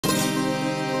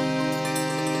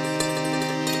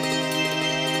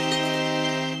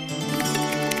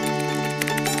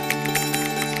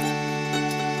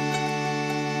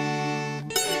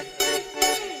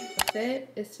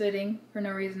fit is fitting for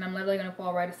no reason. I'm literally gonna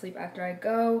fall right asleep after I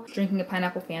go. Drinking a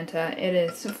pineapple Fanta. It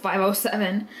is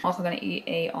 5:07. Also gonna eat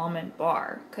a almond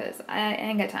bar because I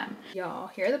ain't got time. Y'all,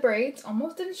 here are the braids.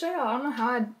 Almost didn't show y'all. I don't know how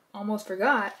I almost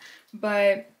forgot,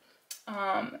 but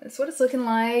it's what it's looking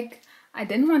like. I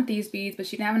didn't want these beads, but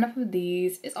she didn't have enough of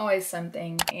these. It's always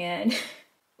something, and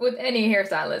with any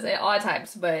hairstylist and all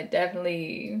types, but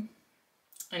definitely.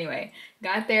 Anyway,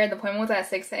 got there. The appointment was at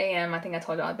 6 a.m. I think I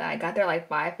told y'all that. I got there like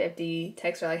 5:50.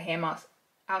 Text her like, hey, I'm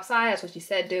outside. That's what she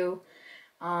said do.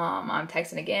 I'm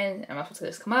texting again. Am I supposed to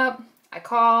just come up? I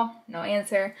call, no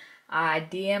answer. I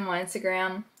DM on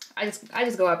Instagram. I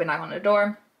just go up and knock on the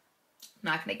door.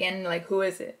 Knocking again, like, who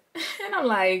is it? And I'm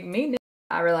like, me.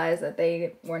 I realized that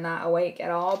they were not awake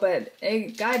at all, but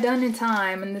it got done in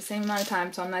time, in the same amount of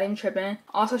time, so I'm not even tripping.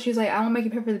 Also, she was like, I won't make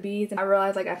you pay for the beads, and I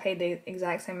realized like I paid the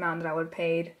exact same amount that I would have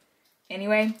paid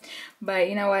anyway. But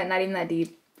you know what, not even that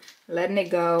deep. Letting it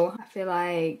go. I feel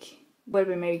like it would have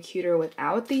been maybe cuter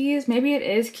without these. Maybe it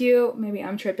is cute, maybe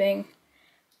I'm tripping,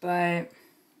 but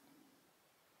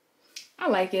I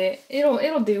like it.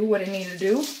 It'll do what it needs to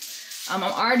do. I'm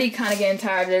already kind of getting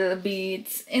tired of the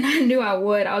beads, and I knew I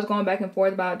would. I was going back and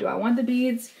forth about, do I want the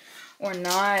beads or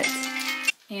not?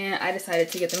 And I decided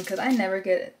to get them because I never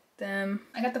get them.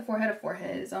 I got the forehead of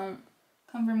foreheads. Don't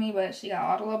come for me, but she got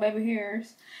all the little baby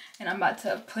hairs. And I'm about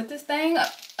to put this thing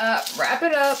up, wrap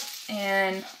it up,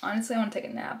 and honestly, I want to take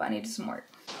a nap. I need some work.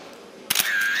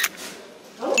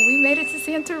 Oh, we made it to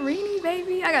Santorini,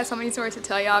 baby. I got so many stories to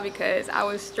tell y'all because I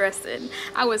was stressing.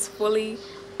 I was fully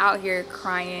out here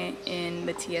crying in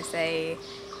the TSA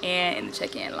and in the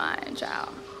check-in line, child.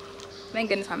 Thank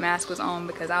goodness my mask was on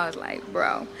because I was like,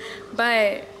 bro.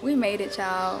 But we made it,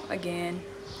 child, again.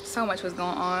 So much was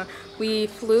going on. We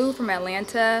flew from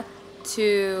Atlanta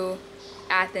to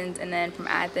Athens and then from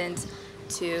Athens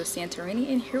to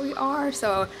Santorini, and here we are.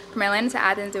 So from Atlanta to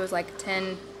Athens, it was like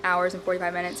 10 hours and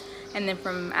 45 minutes. And then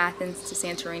from Athens to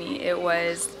Santorini, it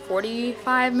was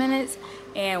 45 minutes.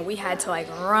 And we had to like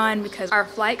run because our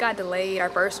flight got delayed, our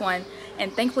first one,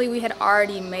 and thankfully we had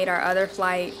already made our other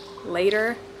flight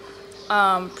later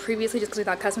previously, just because we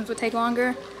thought customs would take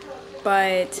longer.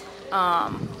 But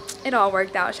it all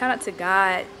worked out. Shout out to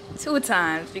God 2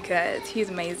 times because he's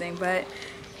amazing. But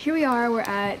here we are, we're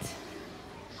at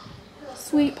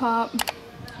Sweet Pop.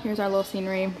 Here's our little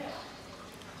scenery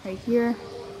right here.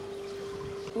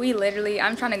 We literally,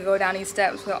 I'm trying to go down these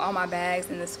steps with all my bags,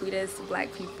 and the sweetest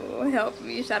black people helped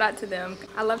me. Shout out to them.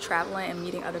 I love traveling and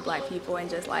meeting other black people, and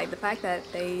just like the fact that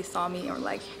they saw me and were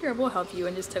like, here, we'll help you,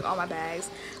 and just took all my bags.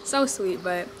 So sweet.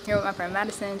 But here with my friend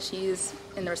Madison, she's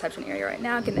in the reception area right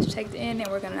now getting us checked in,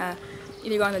 and we're gonna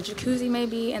either go in the jacuzzi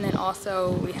maybe, and then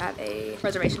also we have a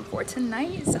reservation for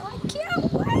tonight, so I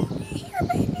can't wait. We're here,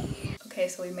 baby. Okay,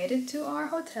 so we made it to our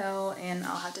hotel, and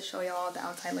I'll have to show y'all the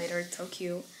outside later. It's so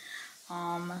cute.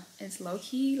 It's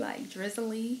low-key like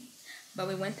drizzly, but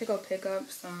we went to go pick up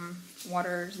some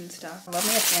waters and stuff. I love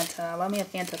me a Fanta. I love me a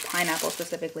Fanta pineapple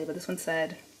specifically, but this one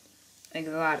said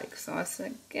exotic, so I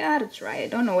said gotta try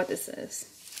it. Don't know what this is.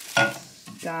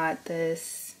 Got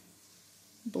this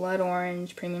blood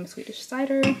orange premium Swedish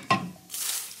cider,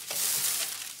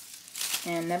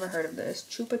 and never heard of this.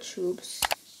 Chupa Chups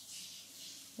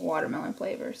watermelon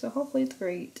flavor, so hopefully it's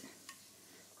great.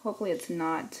 Hopefully it's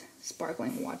not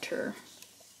sparkling water.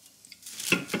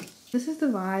 This is the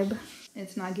vibe.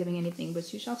 It's not giving anything,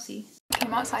 but you shall see.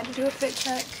 Came outside to do a fit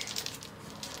check.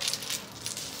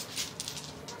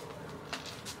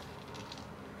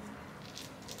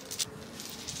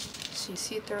 She's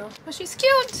see-through, but she's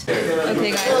cute.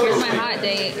 Okay guys, here's my hot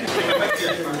date.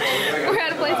 We're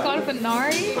at a place called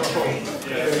Femininity,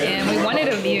 and we wanted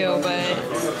a view, but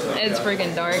it's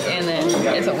freaking dark, and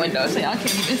then it's a window, so y'all can't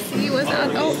even see what's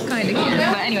out. Oh, kind of can.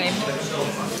 But anyway,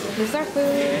 this is our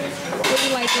food. Hope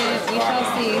you like it. We shall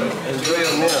see.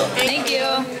 Thank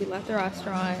you. We left the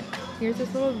restaurant. Here's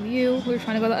this little view. We were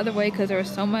trying to go the other way because there was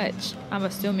so much, I'm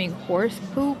assuming, horse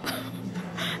poop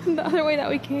the other way that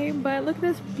we came, but look at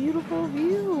this beautiful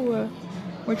view.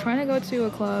 We're trying to go to a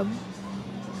club.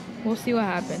 We'll see what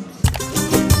happens.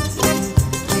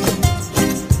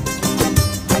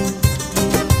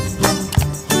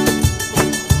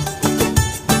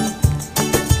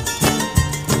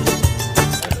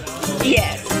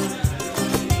 Yes.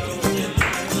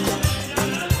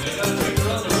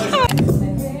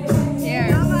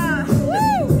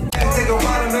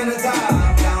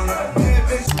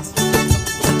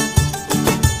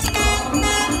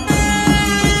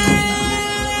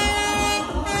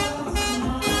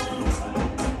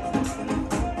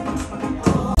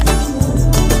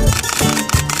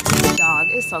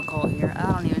 So cold here.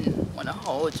 I don't even want to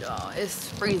hold y'all. It's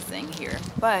freezing here,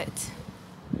 but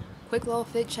quick little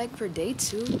fit check for day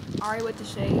 2. Alright with the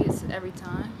shades every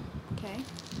time. Okay.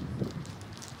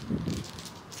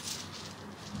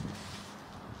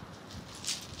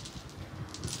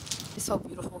 It's so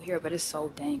beautiful here, but it's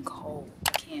so dang cold.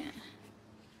 I can't.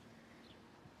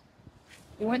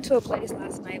 We went to a place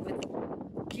last night with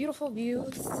beautiful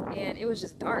views, and it was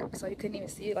just dark, so you couldn't even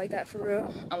see it like that for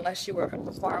real, unless you were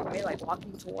far away, like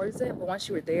walking towards it. But once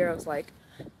you were there, I was like,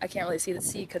 I can't really see the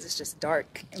sea because it's just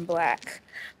dark and black.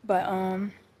 But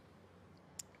then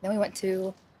we went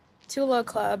to 2 little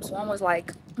clubs. One was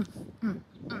like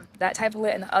that type of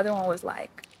lit, and the other one was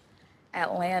like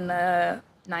Atlanta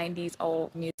 90s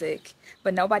old music,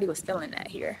 but nobody was feeling that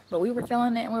here. But we were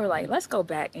feeling it, and we were like, let's go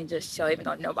back and just chill, even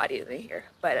though nobody is in here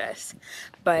but us.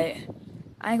 But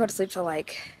I didn't go to sleep till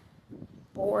like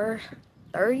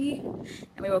 4:30,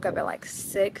 and we woke up at like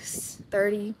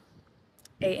 6:30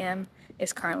 a.m.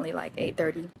 It's currently like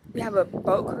 8:30. We have a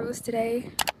boat cruise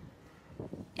today,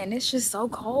 and it's just so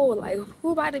cold. Like,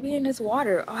 who about to be in this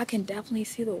water? Oh, I can definitely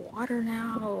see the water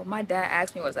now. My dad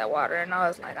asked me, was that water? And I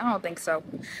was like, I don't think so.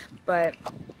 But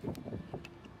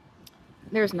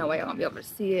there's no way I'm gonna be able to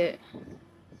see it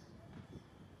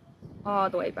all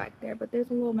the way back there. But there's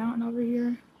a little mountain over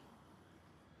here.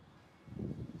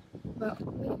 But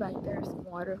way back there's some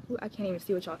water. I can't even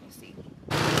see what y'all can see.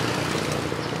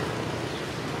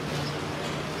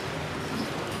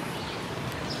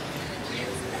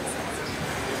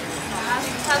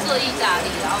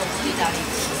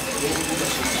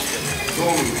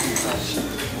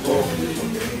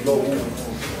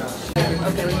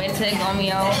 Okay, we made it to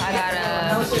Gomeo. I got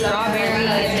a strawberry, I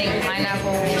think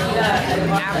pineapple,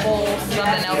 apple,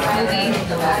 something else smoothie.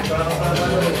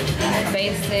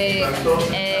 Basic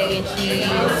egg and cheese,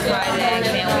 fried egg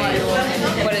sandwich.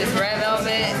 What is red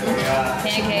velvet?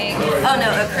 Pancake. Oh no,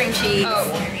 a cream cheese. Oh,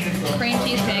 cream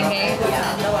cheese pancake.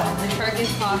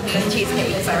 Turkish coffee.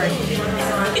 Cheesecake, sorry.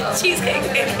 Cheesecake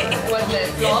pancake. What's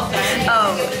this?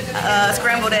 Oh,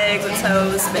 scrambled eggs with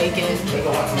toast, bacon, and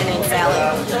then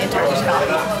salad and Turkish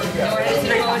coffee.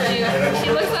 She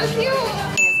looks so cute.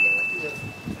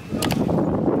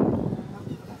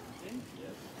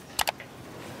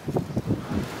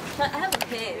 I have a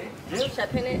pin. Should I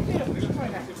pin it?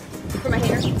 For my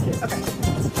hair? Okay.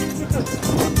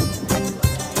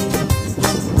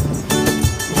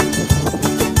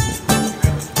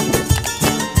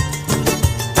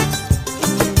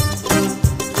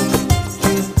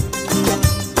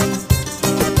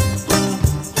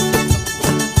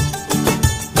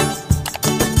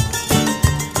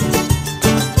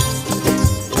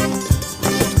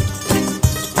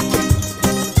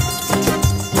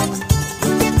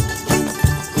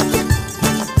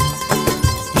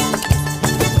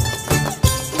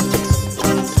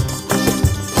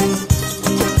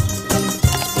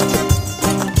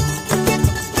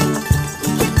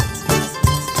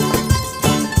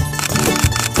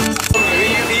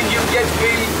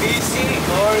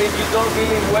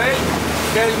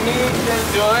 Tell me, tell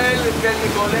Joel, tell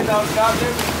Nicolette, our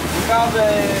captain. We have a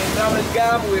travel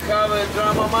cam, we have a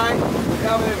drama mic, we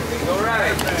have everything,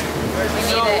 alright?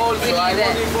 So also, I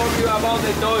want to inform you about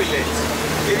the toilets.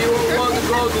 If you want to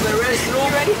go to the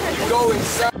restroom, you go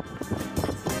inside.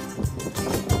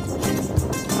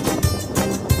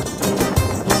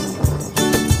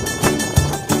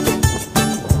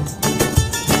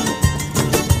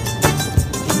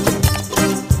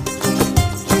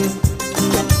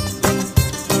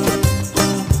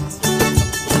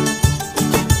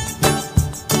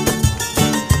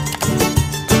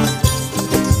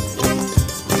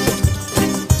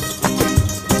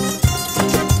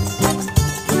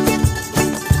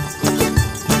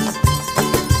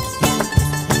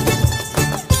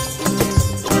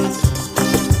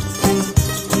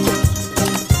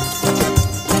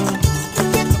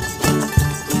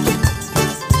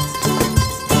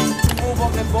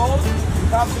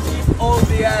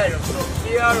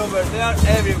 Over there,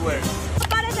 everywhere.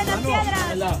 ¡Párate las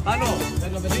piedras! Ah, no.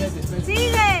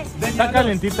 ¡Sigue! ¿Está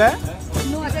calentita?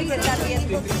 No, aquí está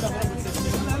caliente.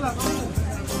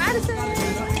 ¡Párate!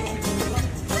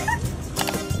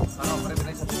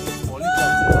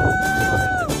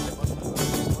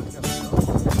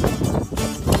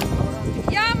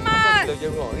 ¡Llama!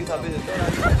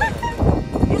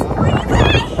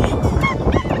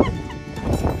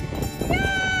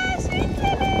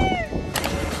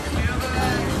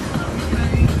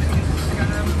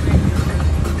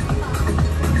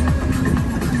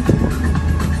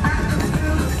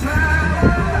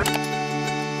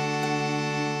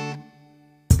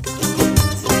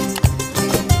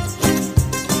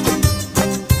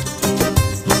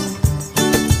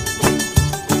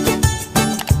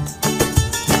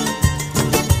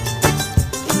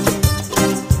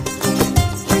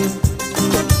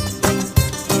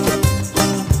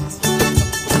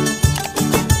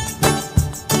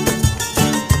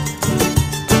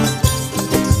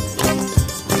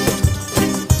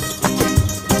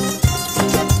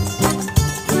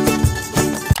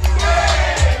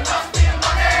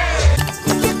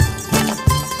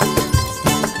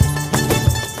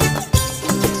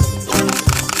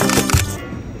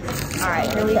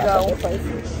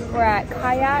 we're at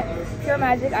Kayak Pure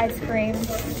Magic Ice Cream,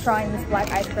 trying this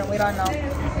black ice cream. We don't know.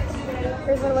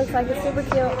 Here's what it looks like. It's super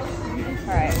cute.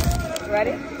 All right, you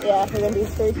ready? Yeah, we're gonna do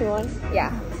 3, 2, 1.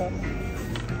 Yeah. Okay.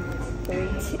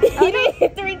 3, 2.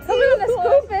 Okay. 3, 2. We're gonna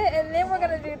scoop it and then we're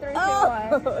gonna do 3, 2,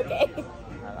 1. Okay.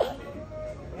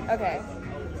 Okay.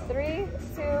 3,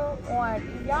 2,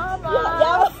 1. Yama.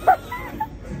 Yeah.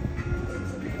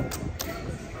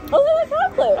 Oh, they're like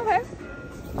chocolate. Okay.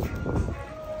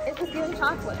 It's just giving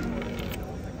chocolate.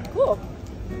 Cool.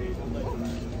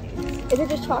 Is it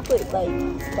just chocolate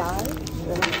like sky?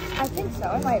 I think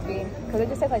so. It might be because it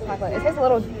just tastes like chocolate. It tastes a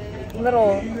little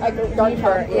Like dark deeper.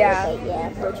 chocolate. Yeah. Like,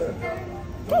 yeah, richer.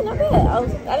 Yeah, not bad.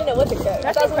 I didn't know what to get.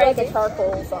 That's I thought it was like crazy. a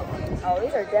charcoal or something. Oh,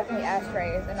 these are definitely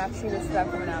ashtrays, and I see this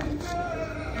stuff coming out.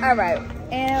 All right,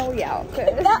 and we out.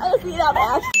 That is not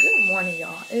ash. Good morning,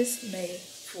 y'all. It's May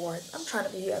 4th. I'm trying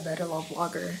to be a better little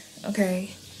vlogger.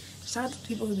 Okay. Shout out to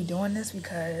people who be doing this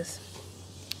because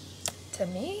to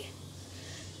me,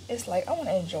 it's like I want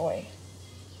to enjoy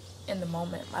in the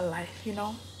moment my life, you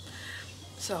know.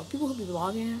 So people who be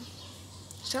vlogging,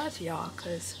 shout out to y'all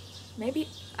because maybe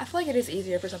I feel like it is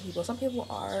easier for some people. Some people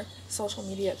are social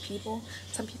media people.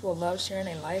 Some people love sharing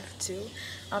their life too.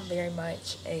 I'm very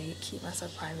much a keep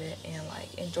myself private and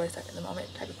like enjoy stuff in the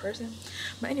moment type of person.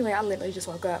 But anyway, I literally just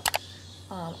woke up.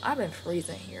 I've been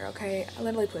freezing here, okay? I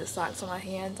literally put socks on my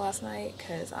hands last night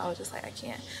because I was just like, I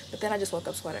can't. But then I just woke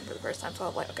up sweating for the first time, so I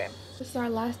was like, okay. This is our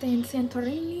last day in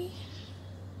Santorini.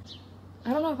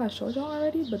 I don't know if I showed y'all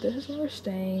already, but this is where we're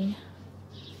staying.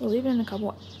 We're leaving in a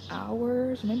couple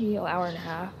hours, maybe an hour and a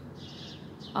half.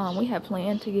 We had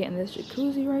planned to get in this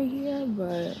jacuzzi right here,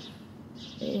 but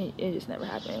it just never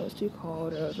happened. It was too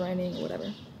cold, it was raining, or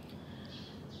whatever.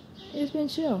 It's been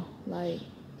chill. Like,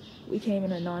 we came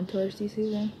in a non-touristy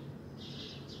season,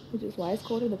 which is why it's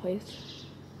colder. The place,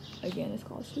 again, is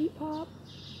called Sweet Pop.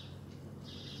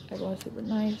 Everyone's super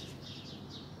nice.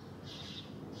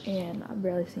 And I've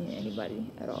barely seen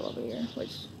anybody at all over here,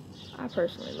 which I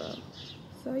personally love.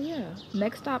 So yeah,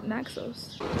 next stop,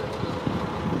 Naxos.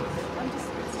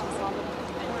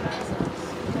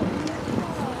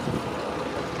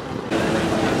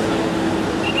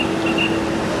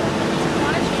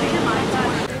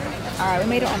 Alright, we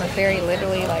made it on the ferry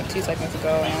literally like 2 seconds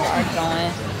ago and we're already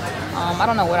going. I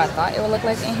don't know what I thought it would look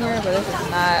like in here, but this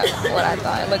is not what I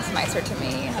thought. It looks nicer to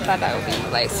me. I thought that would be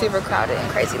like super crowded and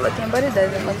crazy looking, but it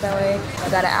doesn't look that way. I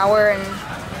got an hour and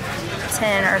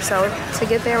 10 or so to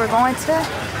get there. We're going to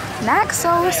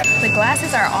Naxos. The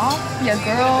glasses are off. Your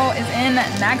girl is in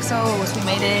Naxos. We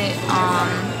made it.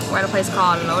 We're at a place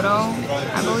called Lodo,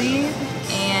 I believe,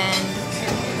 and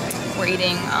we're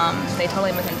eating. They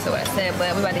totally misunderstood what I said,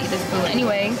 but we're about to eat this food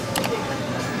anyway.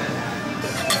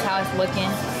 That's how it's looking.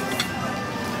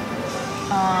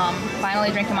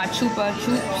 Finally drinking my chupa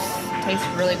chups. Tastes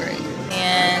really great.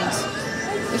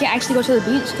 And we can actually go to the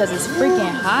beach because it's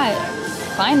freaking hot.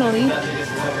 Finally.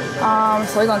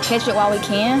 So we're gonna catch it while we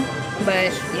can.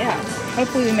 But yeah,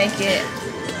 hopefully we make it.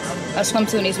 A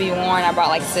swimsuit needs to be worn. I brought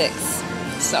like 6.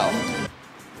 So.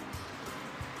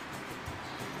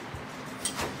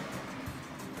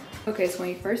 Okay, so when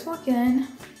you first walk in,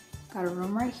 got a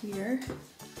room right here.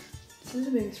 This is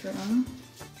the biggest room.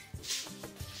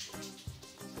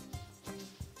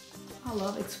 I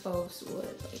love exposed wood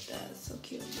like that, it's so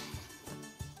cute.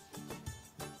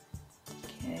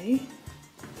 Okay.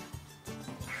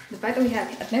 The fact that we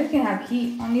can have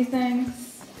heat on these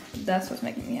things, that's what's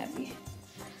making me happy.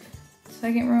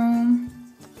 Second room,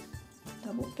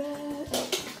 double bed. Oh,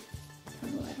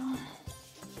 turn the light on.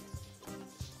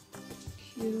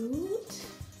 Cute.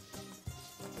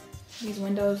 These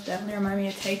windows definitely remind me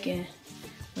of Taken.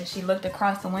 When she looked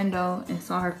across the window and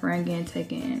saw her friend getting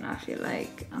taken, I feel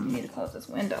like I'm gonna need to close this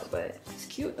window, but it's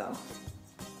cute though.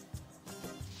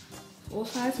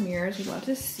 Full-size mirrors, we love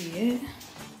to see it.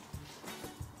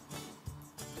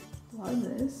 Love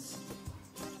this.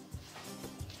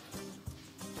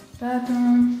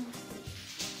 Bathroom.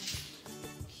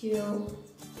 Cute.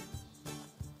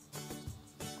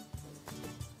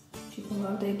 People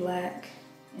love their black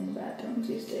in the bathrooms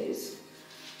these days.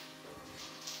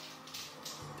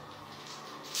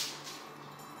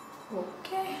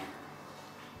 Okay.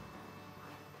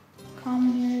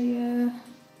 Common area.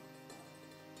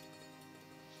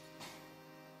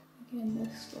 Again, the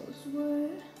exposed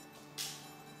wood.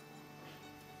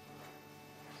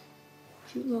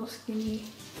 Cute little skinny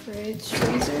fridge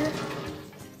freezer.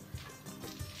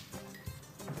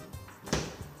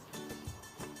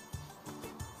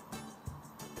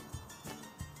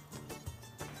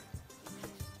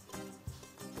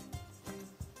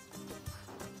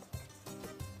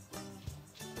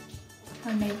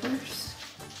 Our neighbors.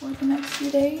 for the next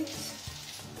few days.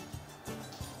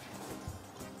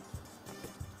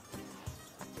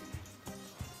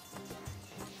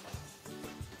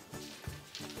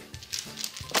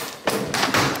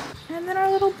 And then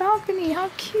our little balcony, how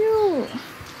cute.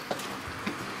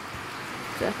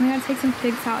 Definitely gotta take some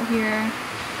pics out here.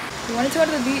 We wanted to go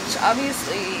to the beach,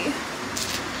 obviously.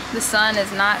 The sun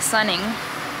is not sunning.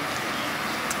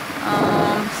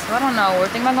 So I don't know, we're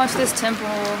thinking about going to this temple.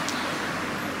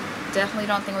 Definitely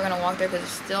don't think we're gonna walk there because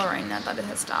it's still raining. I thought it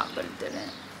had stopped, but it didn't.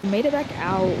 We made it back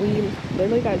out. We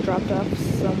literally got dropped off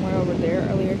somewhere over there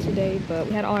earlier today, but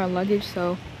we had all our luggage,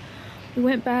 so we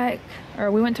went back, or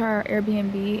we went to our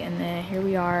Airbnb, and then here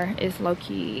we are. It's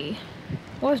low-key,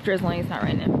 well, it's drizzling, it's not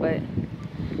raining, but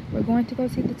we're going to go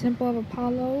see the Temple of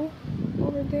Apollo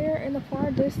over there in the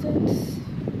far distance.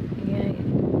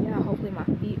 And yeah, hopefully my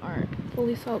feet aren't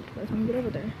fully soaked by the time we get over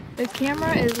there. The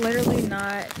camera is literally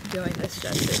not doing this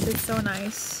justice. It's so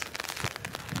nice.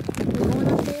 We're going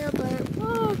up there, but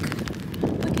look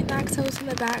at Naxos in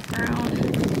the background.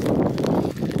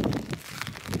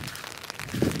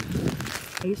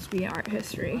 I used to be in art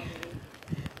history,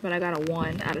 but I got a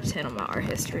 1 out of 10 on my art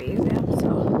history exam,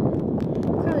 so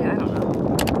clearly I don't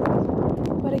know.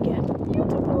 But again,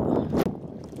 beautiful.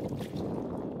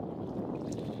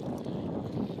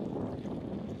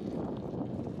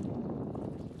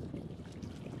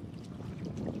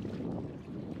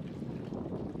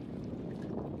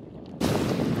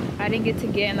 I didn't get to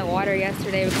get in the water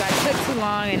yesterday because I took too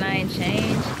long and I didn't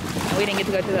change. And we didn't get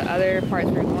to go to the other parts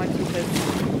we were going to because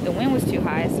the wind was too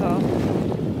high. So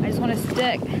I just want to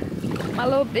stick my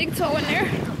little big toe in there.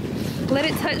 Let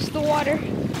it touch the water.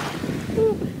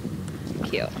 Ooh,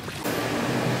 cute.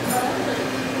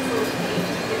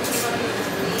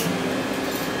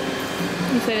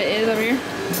 You said it is over here?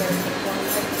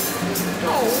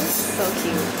 Oh, so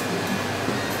cute.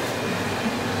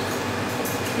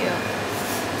 Cute.